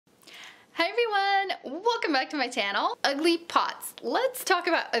Hi everyone, welcome back to my channel, Ugly Pots. Let's talk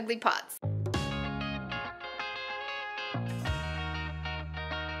about ugly pots.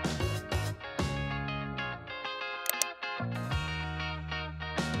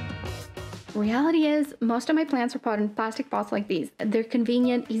 Reality is, most of my plants are put in plastic pots like these. They're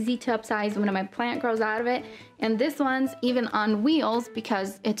convenient, easy to upsize when my plant grows out of it, and this one's even on wheels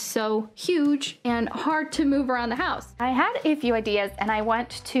because it's so huge and hard to move around the house. I had a few ideas and I went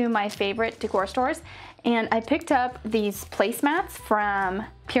to my favorite decor stores and I picked up these placemats from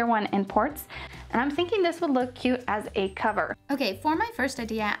Pier 1 Imports, and I'm thinking this would look cute as a cover. Okay, for my first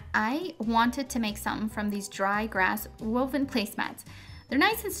idea, I wanted to make something from these dry grass woven placemats. They're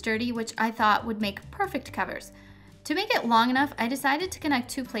nice and sturdy, which I thought would make perfect covers. To make it long enough, I decided to connect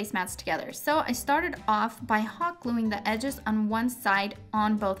two placemats together. So I started off by hot gluing the edges on one side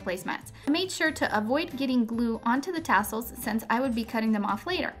on both placemats. I made sure to avoid getting glue onto the tassels since I would be cutting them off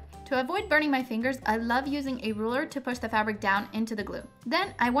later. To avoid burning my fingers, I love using a ruler to push the fabric down into the glue.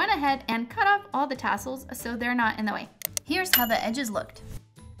 Then I went ahead and cut off all the tassels so they're not in the way. Here's how the edges looked.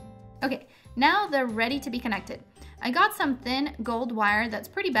 Okay, now they're ready to be connected. I got some thin gold wire that's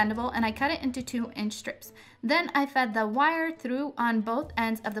pretty bendable and I cut it into 2-inch strips. Then I fed the wire through on both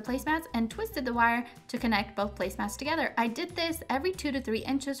ends of the placemats and twisted the wire to connect both placemats together. I did this every 2 to 3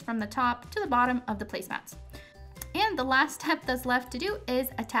 inches from the top to the bottom of the placemats. And the last step that's left to do is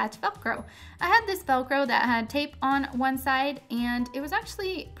attach Velcro. I had this Velcro that had tape on one side and it was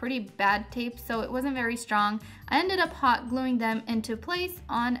actually pretty bad tape, so it wasn't very strong. I ended up hot gluing them into place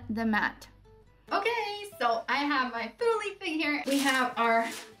on the mat. Okay, so I have my fiddly thing here. We have our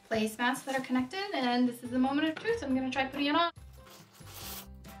placemats that are connected and this is the moment of truth. So I'm gonna try putting it on.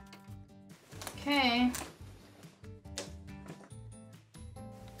 Okay.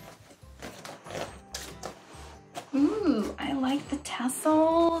 Ooh, I like the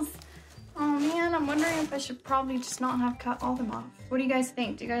tassels. Oh man, I'm wondering if I should probably just not have cut all of them off. What do you guys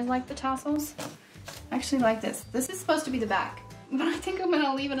think? Do you guys like the tassels? I actually like this. This is supposed to be the back, but I think I'm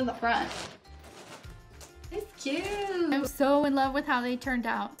gonna leave it in the front. It's cute. I'm so in love with how they turned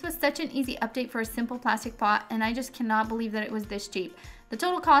out. This was such an easy update for a simple plastic pot, and I just cannot believe that it was this cheap. The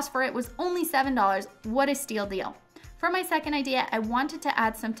total cost for it was only $7. What a steal deal. For my second idea, I wanted to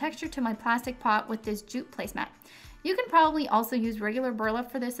add some texture to my plastic pot with this jute placemat. You can probably also use regular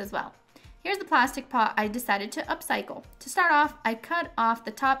burlap for this as well. Here's the plastic pot I decided to upcycle. To start off, I cut off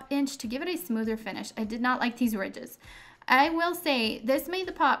the top inch to give it a smoother finish. I did not like these ridges. I will say this made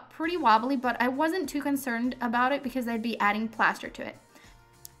the pot pretty wobbly, but I wasn't too concerned about it because I'd be adding plaster to it.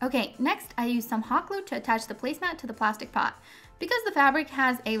 Okay, next I used some hot glue to attach the placemat to the plastic pot. Because the fabric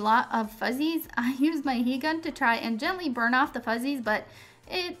has a lot of fuzzies, I used my heat gun to try and gently burn off the fuzzies, but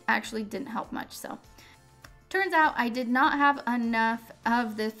it actually didn't help much. So turns out I did not have enough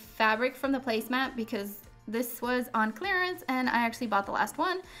of the fabric from the placemat because this was on clearance and I actually bought the last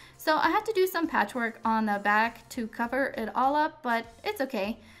one. So I had to do some patchwork on the back to cover it all up, but it's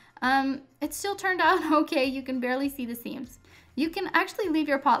okay. It still turned out okay. You can barely see the seams. You can actually leave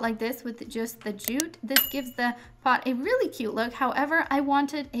your pot like this with just the jute. This gives the pot a really cute look. However, I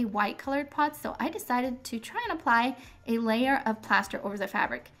wanted a white colored pot, so I decided to try and apply a layer of plaster over the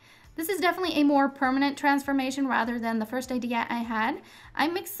fabric. This is definitely a more permanent transformation rather than the first idea I had. I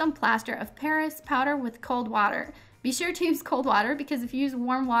mixed some plaster of Paris powder with cold water. Be sure to use cold water because if you use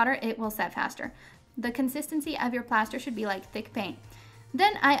warm water, it will set faster. The consistency of your plaster should be like thick paint.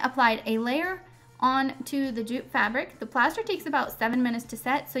 Then I applied a layer onto the jute fabric. The plaster takes about 7 minutes to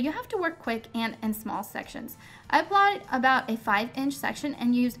set, so you have to work quick and in small sections. I applied about a 5-inch section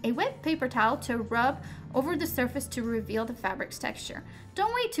and used a wet paper towel to rub over the surface to reveal the fabric's texture.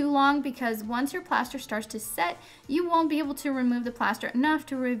 Don't wait too long because once your plaster starts to set, you won't be able to remove the plaster enough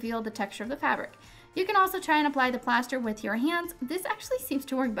to reveal the texture of the fabric. You can also try and apply the plaster with your hands. This actually seems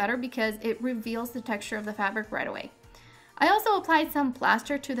to work better because it reveals the texture of the fabric right away. I also applied some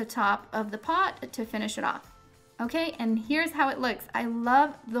plaster to the top of the pot to finish it off. Okay, and here's how it looks. I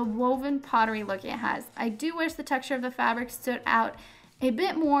love the woven pottery look it has. I do wish the texture of the fabric stood out a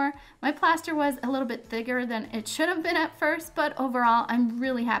bit more. My plaster was a little bit thicker than it should have been at first, but overall, I'm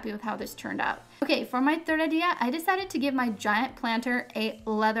really happy with how this turned out. Okay, for my third idea, I decided to give my giant planter a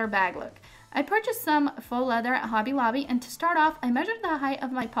leather bag look. I purchased some faux leather at Hobby Lobby, and to start off, I measured the height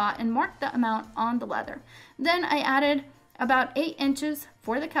of my pot and marked the amount on the leather. Then I added about 8 inches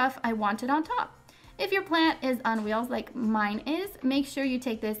for the cuff I wanted on top. If your plant is on wheels like mine is, make sure you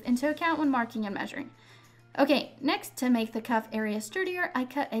take this into account when marking and measuring. Okay, next, to make the cuff area sturdier, I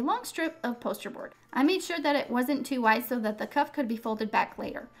cut a long strip of poster board. I made sure that it wasn't too wide so that the cuff could be folded back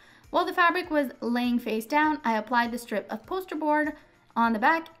later. While the fabric was laying face down, I applied the strip of poster board on the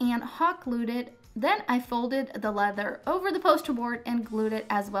back and hot glued it. Then I folded the leather over the poster board and glued it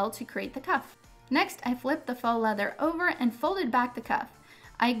as well to create the cuff. Next, I flipped the faux leather over and folded back the cuff.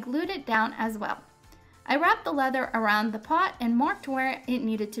 I glued it down as well. I wrapped the leather around the pot and marked where it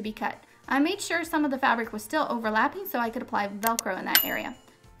needed to be cut. I made sure some of the fabric was still overlapping so I could apply Velcro in that area.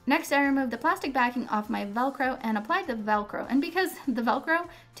 Next, I removed the plastic backing off my Velcro and applied the Velcro. And because the Velcro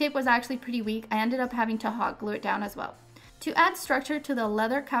tape was actually pretty weak, I ended up having to hot glue it down as well. To add structure to the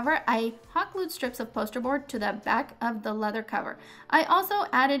leather cover, I hot glued strips of poster board to the back of the leather cover. I also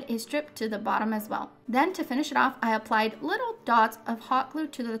added a strip to the bottom as well. Then to finish it off, I applied little dots of hot glue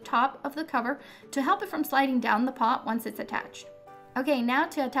to the top of the cover to help it from sliding down the pot once it's attached. Okay, now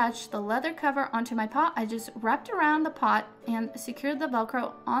to attach the leather cover onto my pot, I just wrapped around the pot and secured the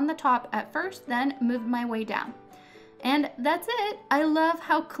Velcro on the top at first, then moved my way down. And that's it. I love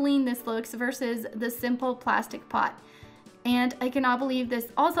how clean this looks versus the simple plastic pot. And I cannot believe this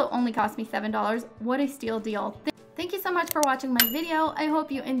also only cost me $7. What a steal deal. Thank you so much for watching my video. I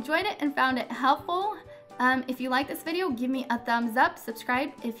hope you enjoyed it and found it helpful. If you like this video, give me a thumbs up,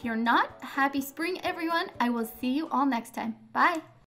 subscribe if you're not. Happy spring, everyone. I will see you all next time. Bye.